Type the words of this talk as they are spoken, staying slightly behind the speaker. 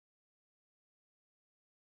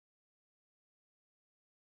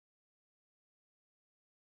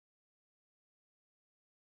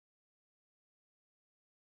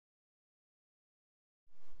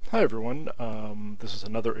Hi everyone, this is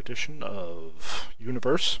another edition of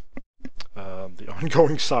Universe, the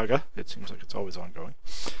ongoing saga. It seems like it's always ongoing.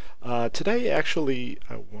 Today actually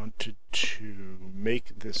I wanted to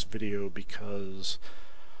make this video because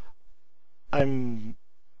I'm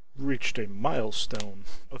reached a milestone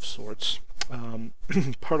of sorts.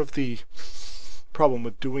 Part of the problem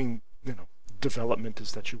with doing, development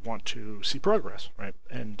is that you want to see progress, right?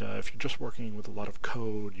 And if you're just working with a lot of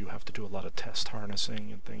code, you have to do a lot of test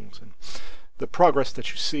harnessing and things. And the progress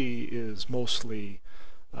that you see is mostly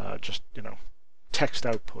just, text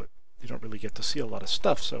output. You don't really get to see a lot of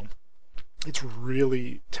stuff. So it's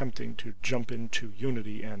really tempting to jump into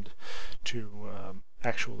Unity and to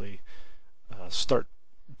actually start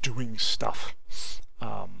doing stuff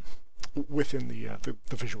within the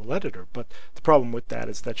visual editor. But the problem with that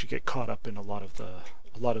is that you get caught up in a lot of the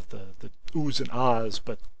oohs and ahs,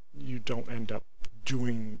 but you don't end up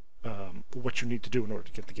doing what you need to do in order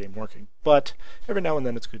to get the game working. But every now and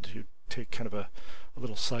then it's good to take kind of a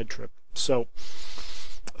little side trip. So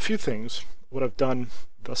a few things. What I've done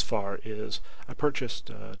thus far is I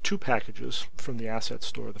purchased two packages from the asset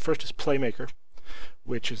store. The first is Playmaker,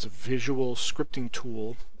 which is a visual scripting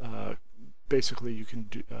tool. Basically, you can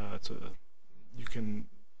do you can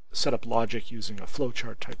set up logic using a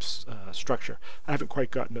flowchart type structure. I haven't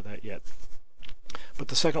quite gotten to that yet. But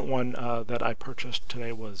the second one that I purchased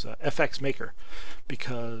today was FX Maker,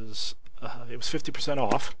 because it was 50%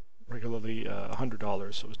 off, regularly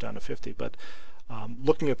 $100, so it was down to 50. But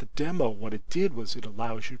looking at the demo, what it did was it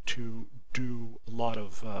allows you to do a lot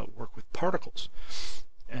of work with particles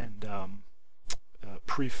and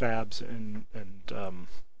prefabs and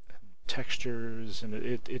textures, and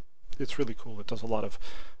it's really cool. It does a lot of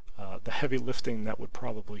the heavy lifting that would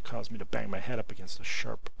probably cause me to bang my head up against a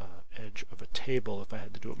sharp edge of a table if I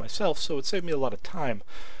had to do it myself, so it saved me a lot of time.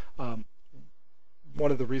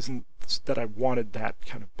 One of the reasons that I wanted that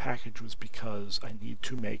kind of package was because I need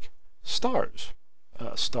to make stars.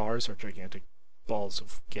 Stars are gigantic balls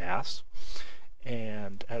of gas,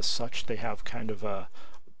 and as such they have kind of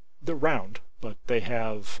they're round, but they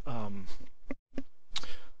have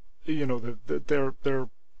their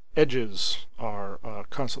edges are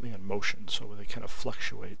constantly in motion, so they kind of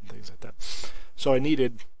fluctuate and things like that. So I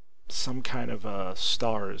needed some kind of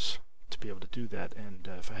stars to be able to do that, and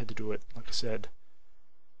if I had to do it, like I said,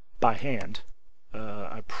 by hand,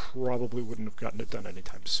 I probably wouldn't have gotten it done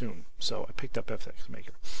anytime soon. So I picked up FX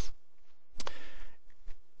Maker.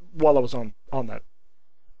 While I was on that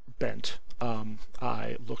bent,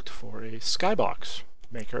 I looked for a skybox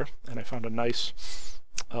maker, and I found a nice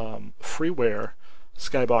freeware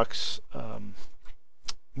skybox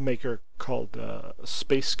maker called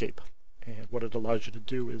Spacescape. And what it allows you to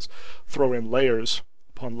do is throw in layers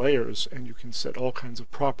upon layers, and you can set all kinds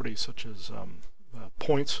of properties such as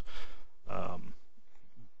points,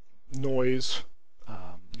 noise,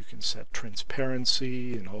 you can set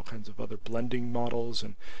transparency and all kinds of other blending models,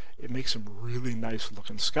 and it makes some really nice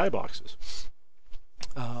looking skyboxes.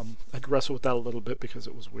 I had to wrestle with that a little bit because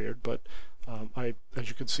it was weird, but as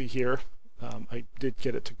you can see here, I did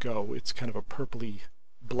get it to go. It's kind of a purpley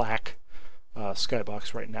black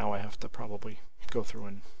skybox right now. I have to probably go through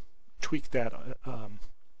and tweak that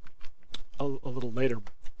a little later.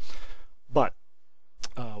 But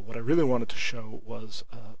what I really wanted to show was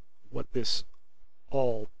what this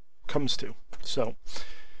all comes to. So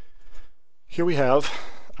here we have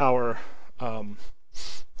our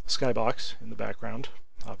skybox in the background,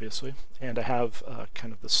 obviously, and I have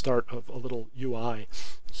kind of the start of a little UI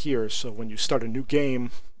here. So when you start a new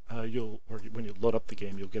game, when you load up the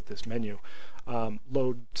game, you'll get this menu.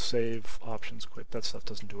 Load, save, options, quit. That stuff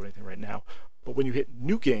doesn't do anything right now. But when you hit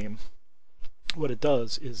new game, what it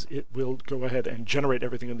does is it will go ahead and generate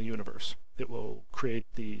everything in the universe. It will create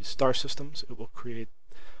the star systems. It will create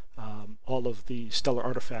all of the stellar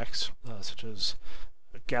artifacts, such as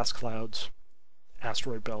gas clouds,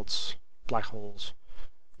 asteroid belts, black holes,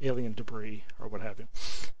 alien debris, or what have you.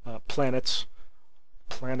 Planets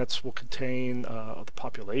will contain the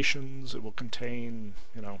populations. It will contain,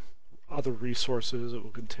 other resources. It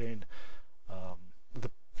will contain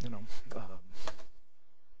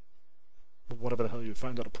whatever the hell you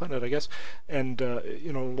find on a planet, I guess. And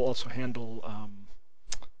it will also handle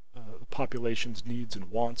the population's needs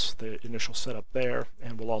and wants, the initial setup there,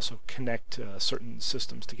 and will also connect certain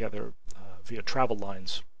systems together via travel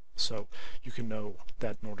lines. So you can know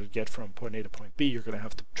that in order to get from point A to point B, you're going to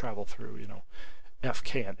have to travel through, F,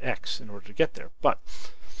 K, and X in order to get there. But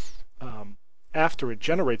after it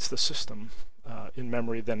generates the system in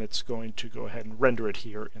memory, then it's going to go ahead and render it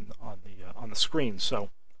here on the screen. So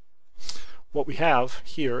what we have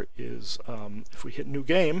here is, if we hit new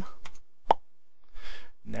game,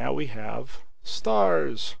 now we have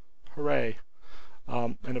stars. Hooray.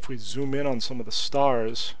 And if we zoom in on some of the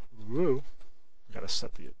stars, woo, got to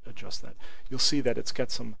adjust that. You'll see that it's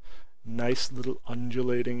got some nice little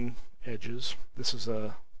undulating edges. This is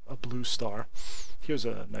a blue star. Here's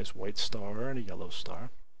a nice white star and a yellow star.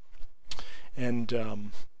 And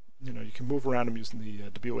you know, you can move around them using the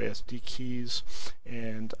WASD keys.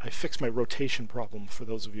 And I fixed my rotation problem for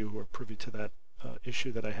those of you who are privy to that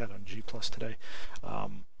issue that I had on G+ today,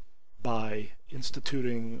 by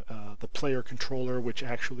instituting the player controller, which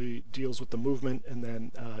actually deals with the movement, and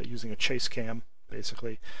then using a chase cam,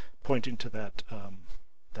 basically pointing to that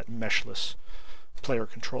that meshless player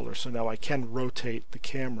controller. So now I can rotate the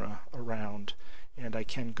camera around, and I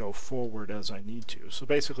can go forward as I need to. So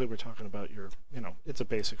basically, we're talking about it's a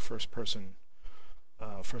basic first-person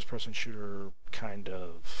shooter kind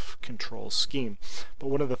of control scheme. But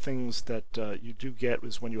one of the things that you do get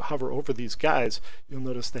is when you hover over these guys, you'll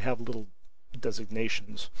notice they have little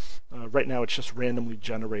designations. Right now, it's just randomly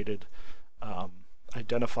generated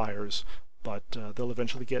identifiers, but they'll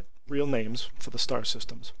eventually get real names for the star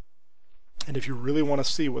systems. And if you really want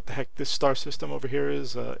to see what the heck this star system over here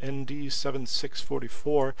is,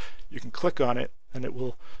 ND7644, you can click on it and it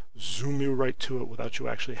will zoom you right to it without you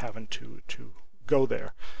actually having to go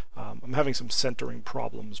there. I'm having some centering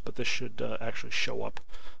problems, but this should actually show up,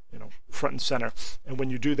 front and center. And when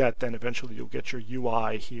you do that, then eventually you'll get your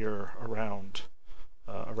UI here around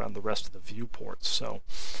the rest of the viewports. So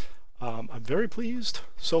I'm very pleased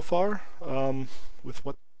so far with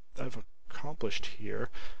what I've accomplished here.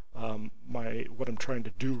 What I'm trying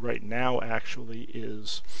to do right now actually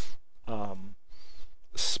is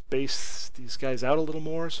space these guys out a little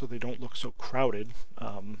more so they don't look so crowded.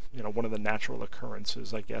 One of the natural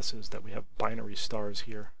occurrences, I guess, is that we have binary stars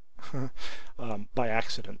here. By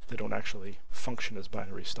accident, they don't actually function as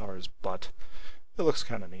binary stars, but it looks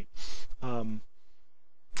kind of neat.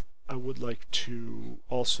 I would like to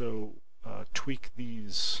also tweak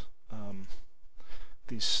these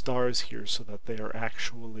stars here so that they are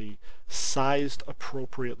actually sized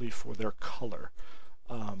appropriately for their color.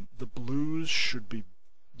 The blues should be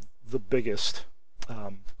the biggest,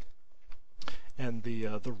 and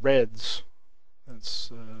the reds. Do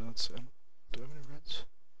I have any reds?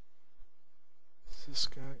 Is this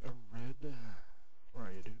guy a red? Where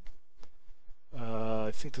are you, dude?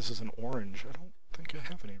 I think this is an orange. I don't think I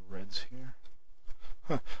have any reds here.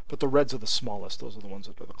 Huh. But the reds are the smallest. Those are the ones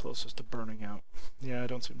that are the closest to burning out. Yeah, I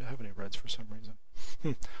don't seem to have any reds for some reason.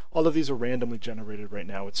 All of these are randomly generated right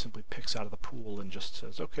now. It simply picks out of the pool and just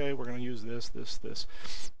says, okay, we're going to use this, this, this.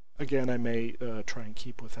 Again, I may try and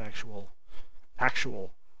keep with actual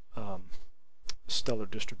stellar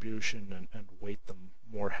distribution and weight them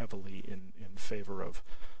more heavily in favor of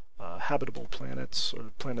habitable planets,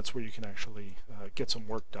 or planets where you can actually get some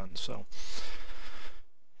work done. So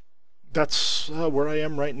that's where I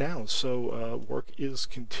am right now. So work is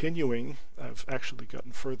continuing. I've actually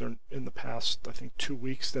gotten further in the past, I think, 2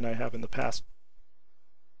 weeks than I have in the past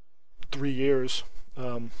 3 years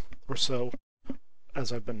or so,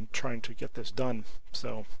 as I've been trying to get this done.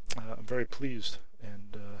 So I'm very pleased,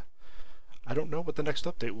 and I don't know what the next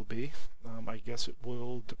update will be. I guess it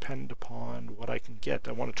will depend upon what I can get.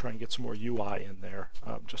 I want to try and get some more UI in there,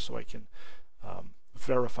 just so I can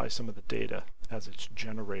verify some of the data as it's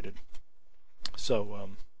generated. So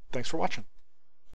thanks for watching.